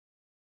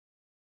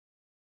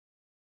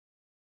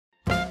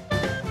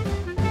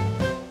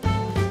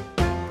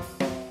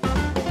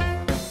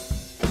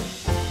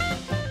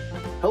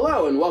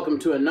Hello and welcome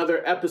to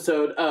another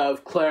episode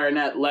of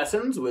Clarinet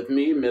Lessons with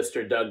me,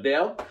 Mr.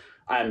 Dugdale.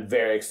 I'm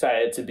very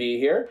excited to be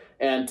here,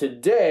 and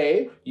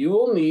today you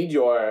will need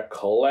your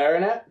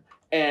clarinet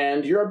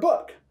and your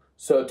book.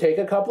 So take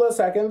a couple of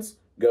seconds,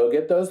 go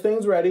get those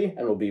things ready,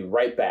 and we'll be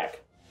right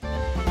back.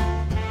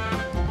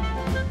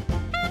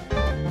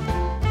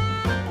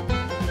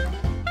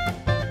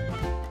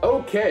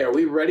 Okay, are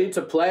we ready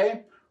to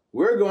play?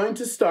 We're going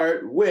to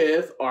start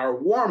with our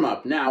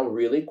warm-up. Now,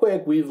 really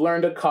quick, we've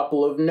learned a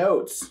couple of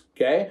notes,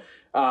 okay?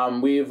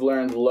 We've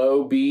learned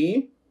low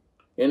B,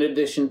 in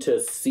addition to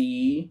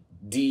C,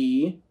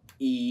 D,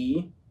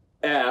 E,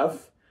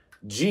 F,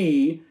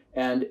 G,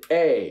 and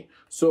A.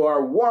 So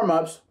our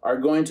warm-ups are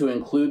going to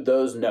include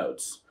those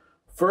notes.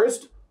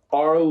 First,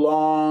 our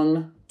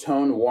long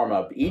tone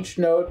warm-up. Each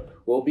note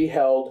will be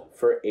held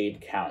for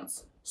 8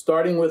 counts,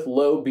 starting with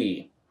low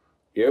B.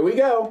 Here we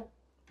go.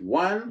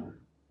 1,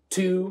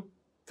 2,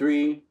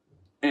 3,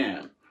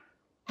 and.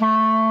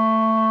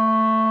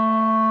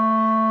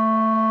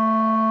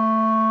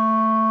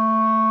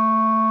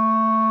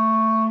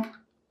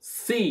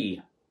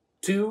 C,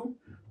 2,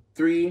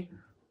 3,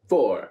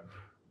 4.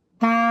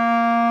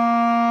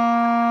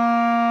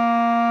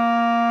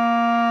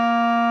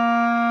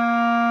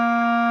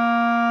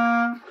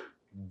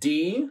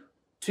 D,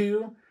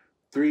 2,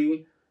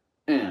 3,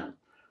 and.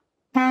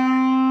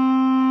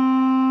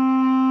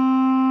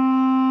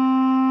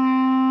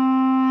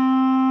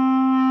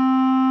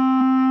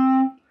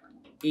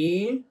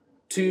 E,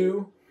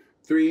 2,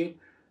 3,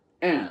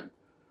 and.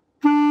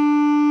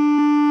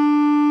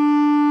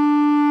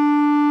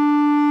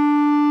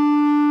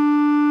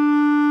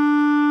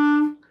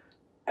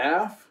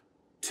 F,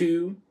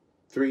 2,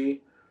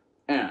 3,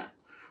 and.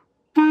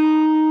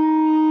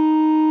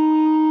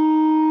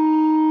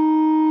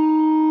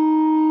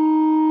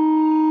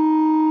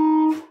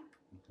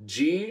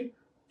 G,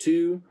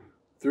 2,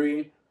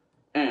 3,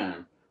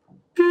 and.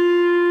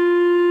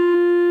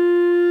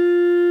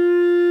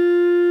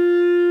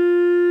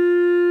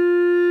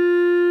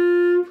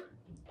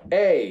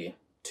 A,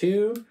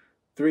 2,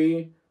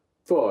 3,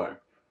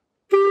 4.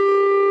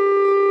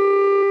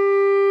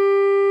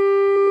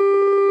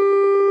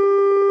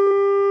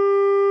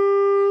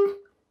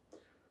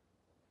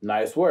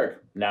 Nice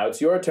work. Now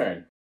it's your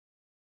turn.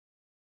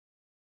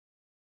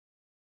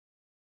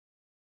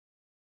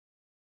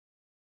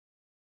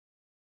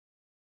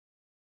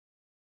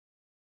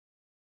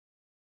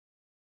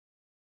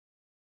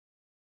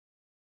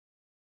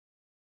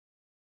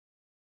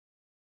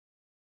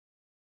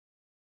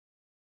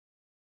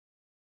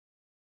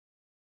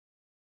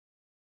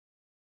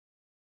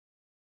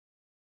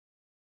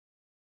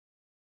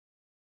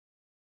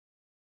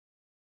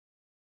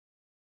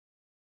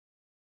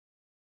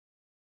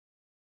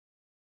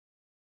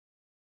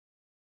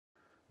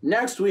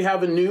 Next, we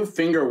have a new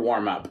finger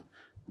warm-up.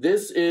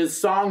 This is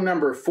song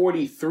number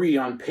 43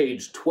 on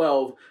page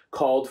 12,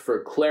 called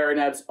For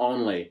Clarinets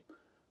Only.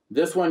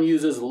 This one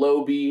uses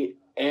low B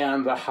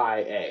and the high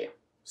A.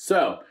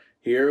 So,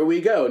 here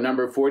we go,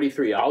 number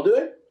 43. I'll do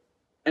it,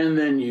 and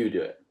then you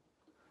do it.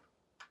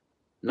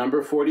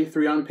 Number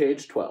 43 on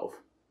page 12.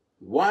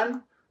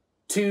 1,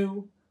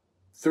 2,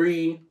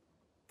 3,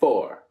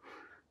 4.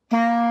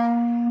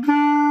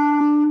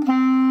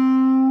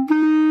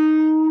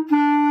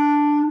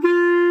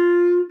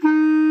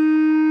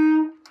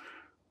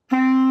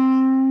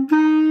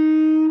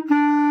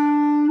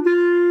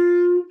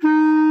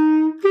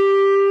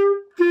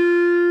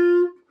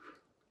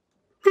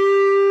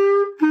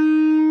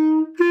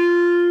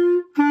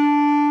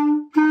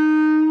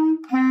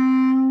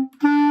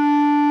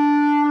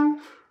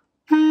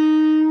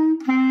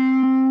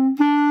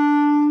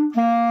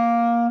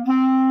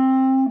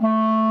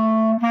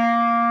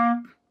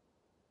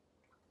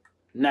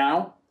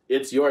 Now,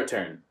 it's your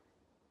turn.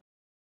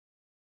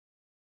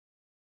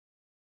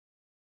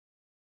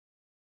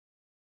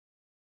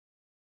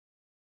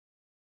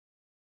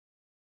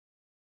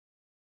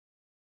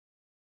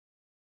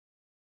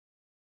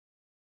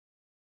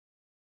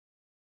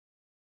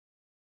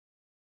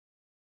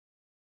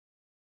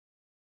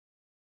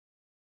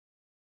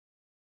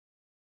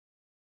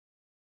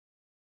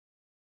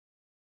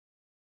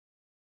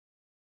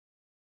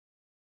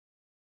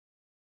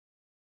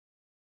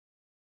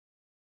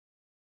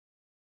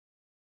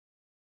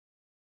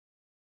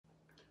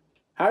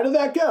 How did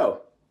that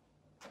go?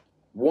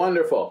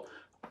 Wonderful.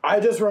 I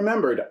just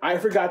remembered, I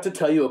forgot to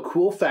tell you a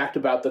cool fact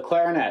about the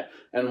clarinet,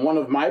 and one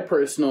of my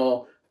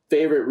personal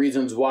favorite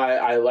reasons why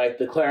I like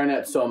the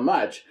clarinet so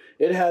much.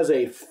 It has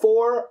a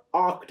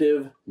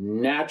 4-octave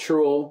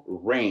natural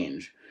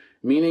range,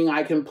 meaning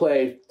I can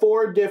play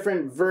 4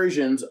 different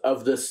versions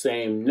of the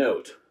same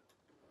note.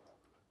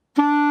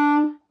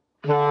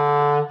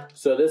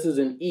 So this is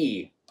an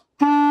E,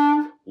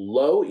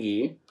 low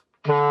E,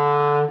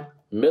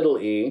 middle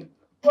E,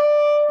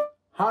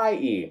 high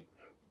E.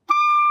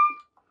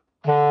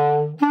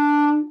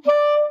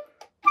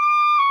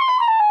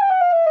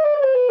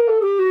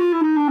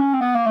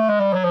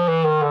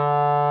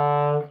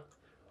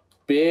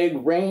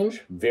 Big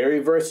range, very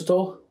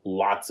versatile,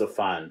 lots of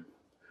fun.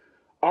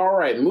 All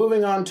right,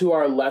 moving on to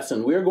our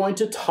lesson. We're going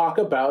to talk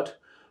about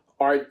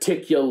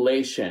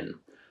articulation.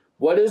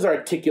 What is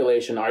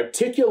articulation?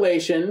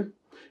 Articulation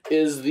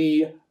is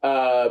the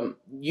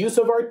use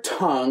of our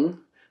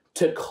tongue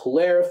to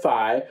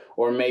clarify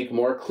or make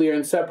more clear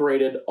and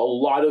separated a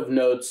lot of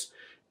notes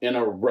in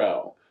a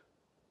row.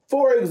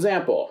 For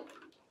example,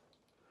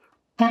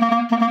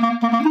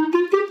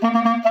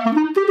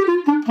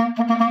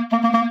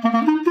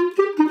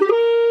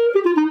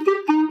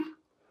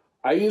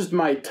 I used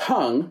my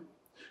tongue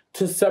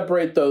to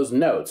separate those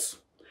notes.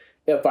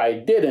 If I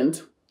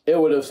didn't, it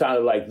would have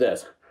sounded like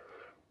this.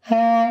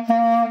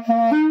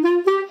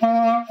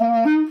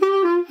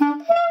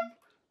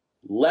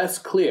 Less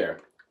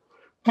clear.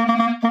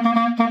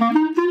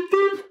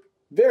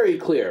 Very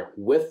clear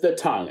with the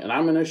tongue. And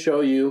I'm going to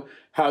show you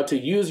how to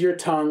use your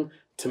tongue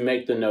to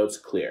make the notes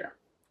clear.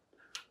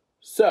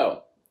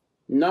 So,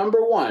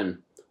 number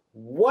one,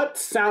 what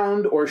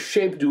sound or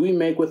shape do we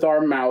make with our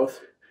mouth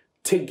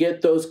to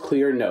get those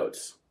clear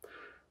notes?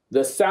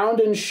 The sound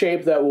and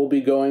shape that we'll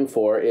be going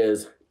for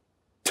is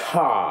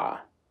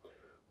ta,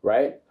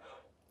 right?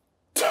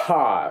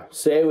 Ta.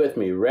 Say it with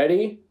me.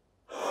 Ready?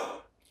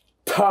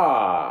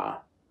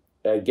 Ta.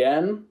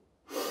 Again.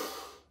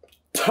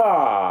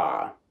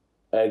 Ta.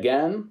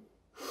 Again.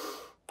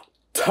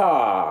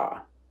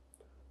 Ta.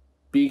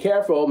 Be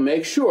careful.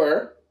 Make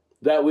sure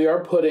that we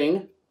are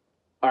putting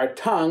our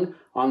tongue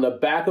on the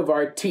back of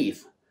our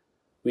teeth.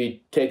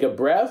 We take a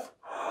breath.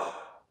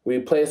 We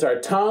place our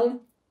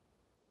tongue.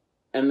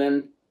 And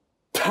then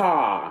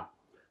ta.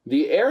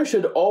 The air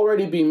should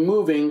already be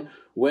moving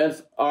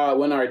with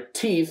when our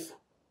teeth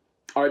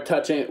are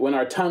touching, when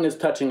our tongue is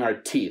touching our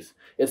teeth.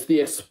 It's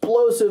the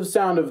explosive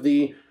sound of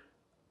the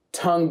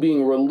tongue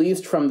being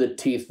released from the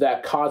teeth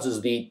that causes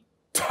the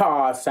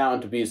ta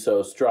sound to be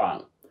so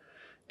strong.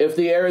 If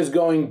the air is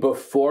going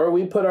before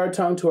we put our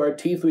tongue to our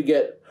teeth, we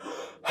get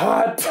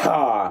ha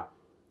ta,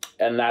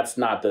 and that's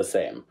not the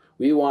same.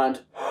 We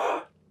want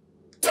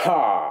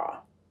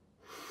ta,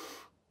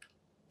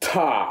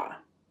 ta.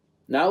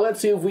 Now let's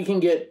see if we can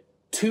get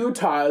two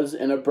tas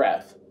in a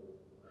breath.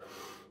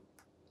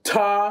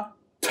 Ta,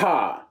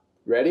 ta.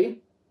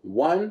 Ready?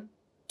 1,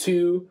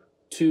 2,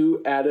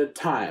 2 at a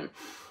time.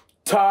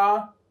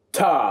 Ta,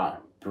 ta.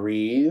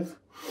 Breathe.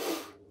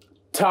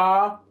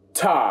 Ta,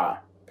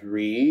 ta.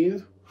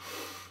 Breathe.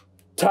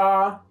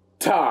 Ta,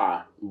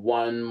 ta.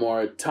 One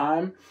more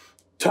time.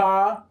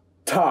 Ta,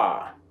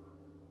 ta.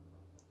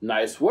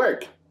 Nice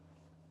work.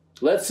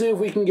 Let's see if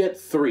we can get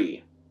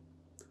 3.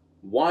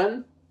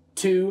 1,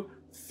 2,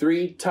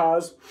 3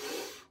 tas.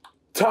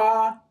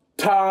 Ta,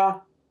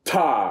 ta,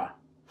 ta.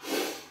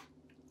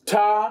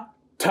 Ta,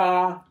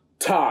 ta,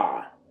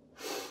 ta.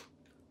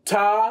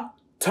 Ta,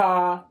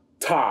 ta,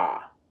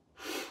 ta.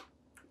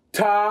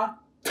 Ta,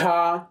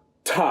 ta,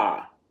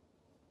 ta.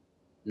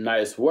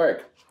 Nice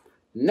work.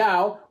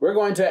 Now, we're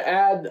going to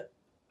add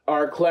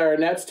our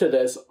clarinets to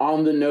this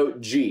on the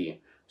note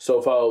G.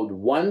 So followed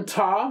 1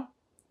 ta,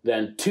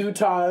 then 2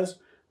 tas,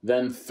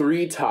 then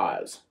 3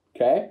 tas,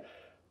 okay?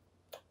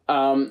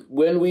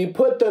 When we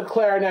put the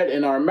clarinet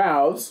in our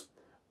mouths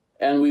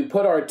and we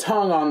put our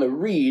tongue on the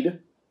reed,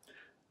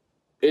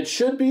 it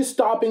should be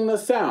stopping the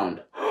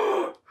sound.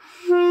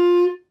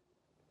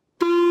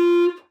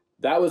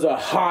 That was a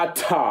ha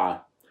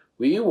ta.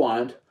 We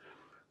want.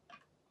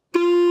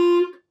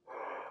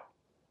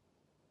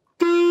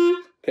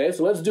 Okay,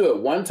 so let's do it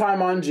one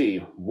time on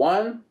G.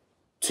 1,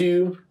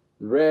 2,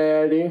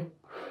 ready.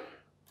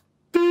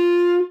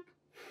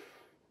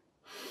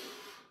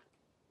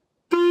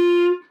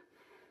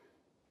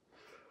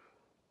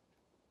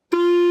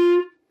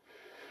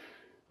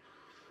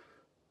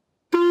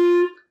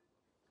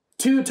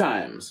 Two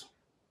times.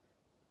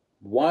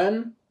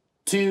 1,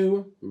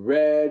 2,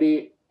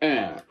 ready,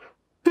 and.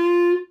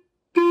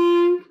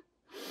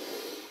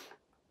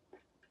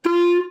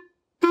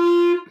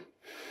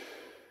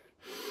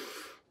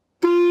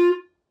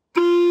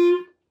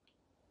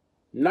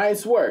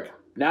 Nice work.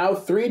 Now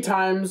 3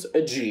 times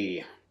a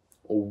G.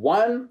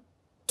 1,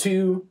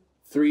 2,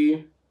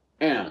 3,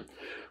 and.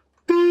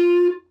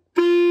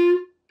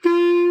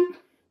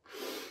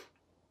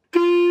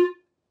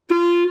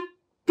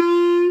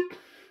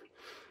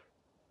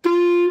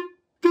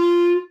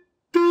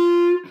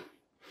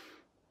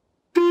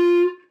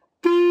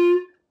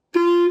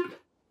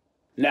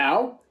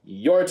 Now,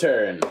 your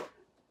turn.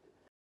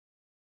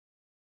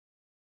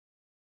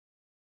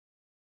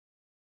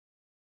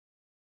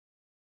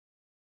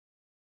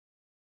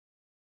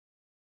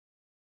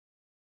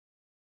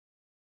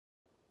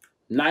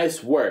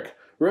 Nice work.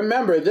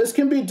 Remember, this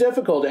can be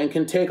difficult and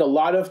can take a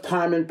lot of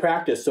time and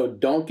practice, so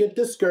don't get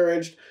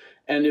discouraged.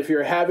 And if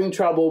you're having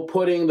trouble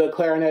putting the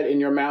clarinet in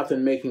your mouth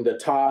and making the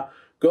ta,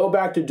 go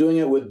back to doing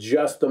it with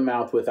just the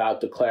mouth without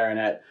the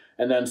clarinet,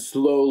 and then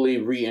slowly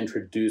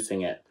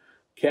reintroducing it.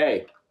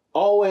 Okay,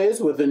 always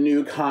with a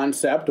new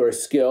concept or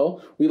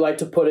skill, we like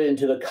to put it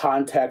into the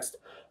context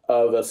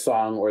of a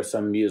song or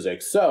some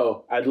music.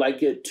 So I'd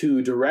like it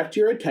to direct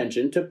your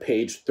attention to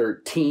page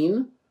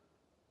 13,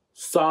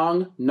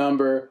 song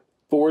number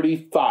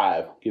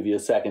 45. Give you a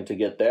second to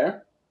get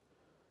there.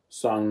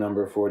 Song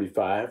number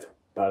 45.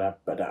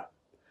 Ba-da-ba-da.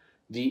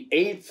 The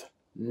eighth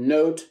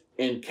note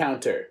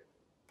encounter.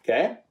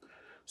 Okay?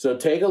 So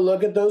take a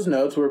look at those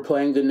notes. We're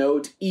playing the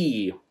note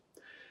E.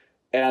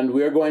 And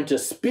we're going to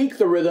speak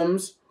the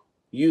rhythms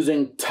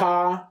using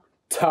ta,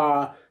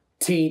 ta,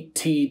 ti,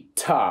 ti,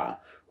 ta,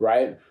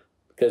 right?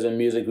 Because in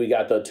music we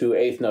got the two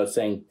eighth notes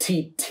saying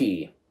ti,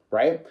 ti,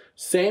 right?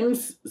 Same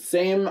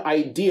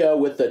idea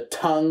with the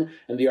tongue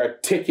and the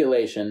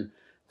articulation,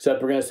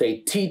 except we're going to say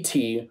ti,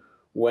 ti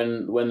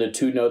when the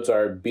two notes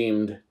are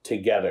beamed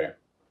together.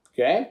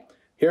 Okay?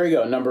 Here we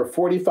go. Number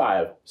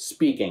 45,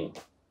 speaking.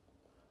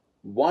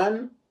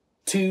 1,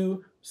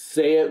 2,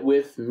 say it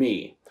with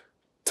me.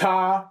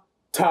 Ta,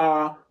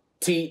 ta,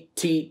 ti,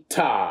 ti,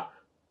 ta.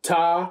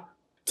 Ta,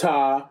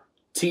 ta,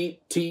 ti,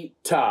 ti,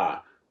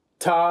 ta.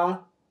 Ta,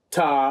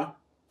 ta,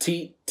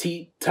 ti,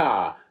 ti,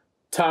 ta.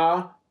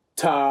 Ta,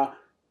 ta,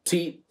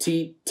 ti,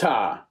 ti,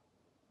 ta.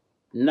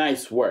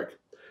 Nice work.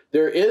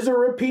 There is a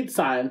repeat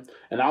sign,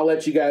 and I'll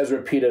let you guys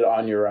repeat it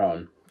on your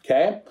own,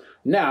 okay?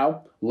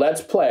 Now,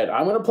 let's play it.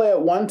 I'm going to play it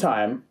one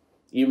time,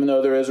 even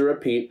though there is a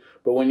repeat,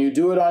 but when you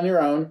do it on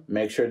your own,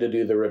 make sure to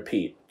do the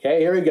repeat. Okay,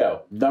 here we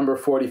go. Number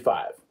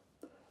 45.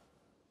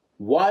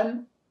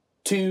 1,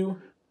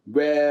 2,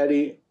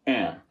 ready,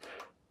 and...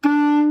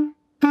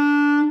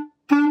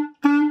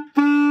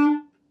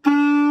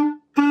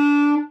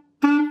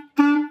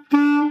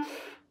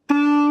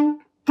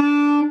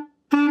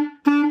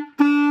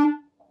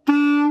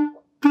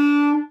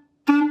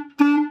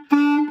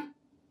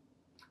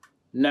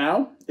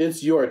 Now,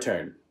 it's your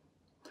turn.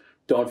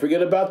 Don't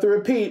forget about the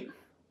repeat.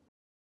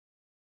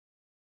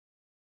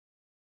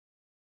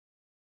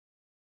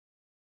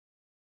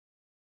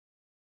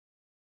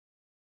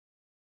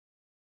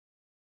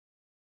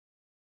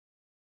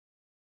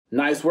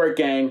 Nice work,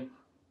 gang.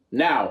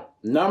 Now,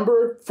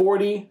 number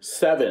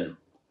 47,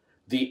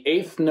 the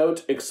eighth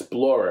note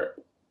explorer.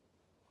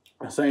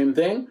 Same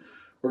thing.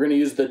 We're going to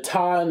use the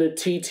ta and the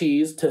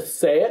TTs to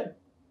say it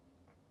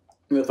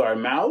with our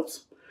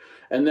mouths,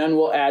 and then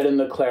we'll add in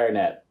the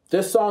clarinet.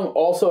 This song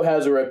also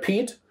has a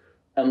repeat,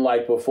 and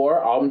like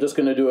before, I'm just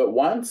going to do it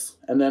once,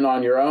 and then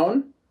on your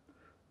own,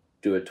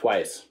 do it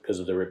twice because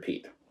of the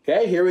repeat.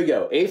 Okay, here we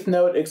go. Eighth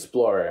note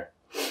explorer.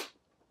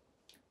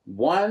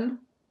 1,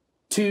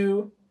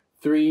 2,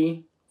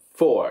 3,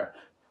 4.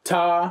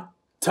 Ta,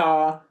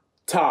 ta,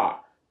 ta.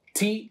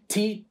 Ti,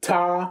 ti,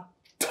 ta,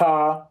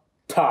 ta,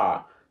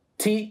 ta.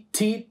 Ti,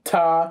 ti,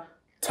 ta,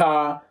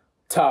 ta,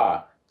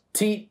 ta.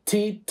 Ti,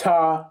 ti,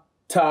 ta,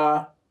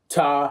 ta,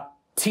 ta,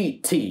 ti,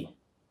 ti.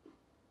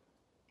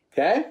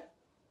 Okay?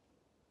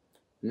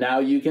 Now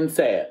you can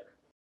say it.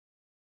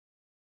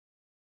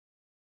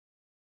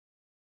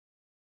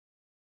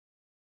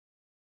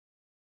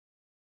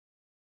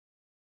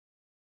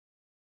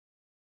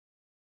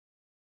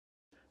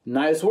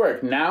 Nice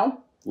work. Now,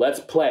 let's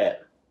play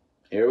it.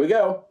 Here we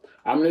go.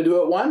 I'm going to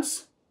do it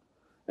once,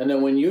 and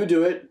then when you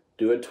do it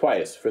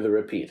twice for the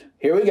repeat.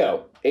 Here we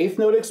go. Eighth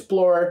note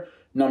explorer,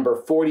 number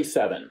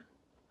 47.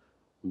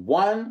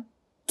 1,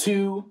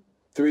 2,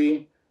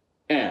 3,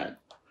 and...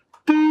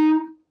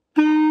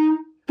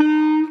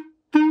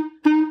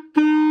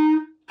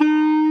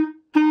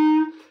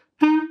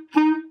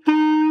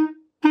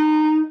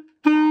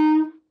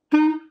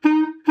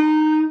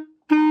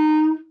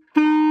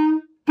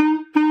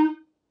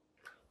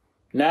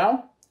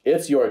 Now,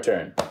 it's your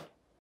turn.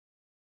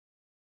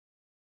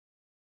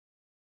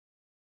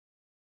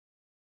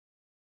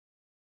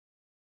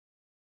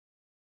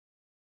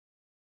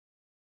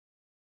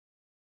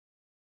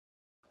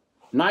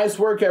 Nice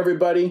work,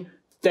 everybody.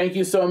 Thank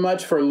you so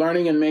much for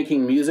learning and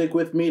making music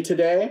with me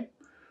today.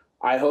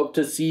 I hope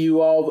to see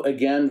you all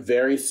again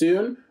very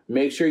soon.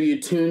 Make sure you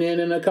tune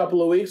in a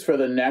couple of weeks for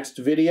the next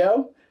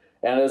video.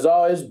 And as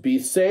always, be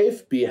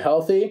safe, be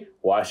healthy,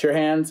 wash your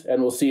hands,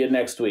 and we'll see you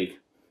next week.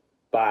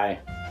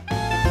 Bye.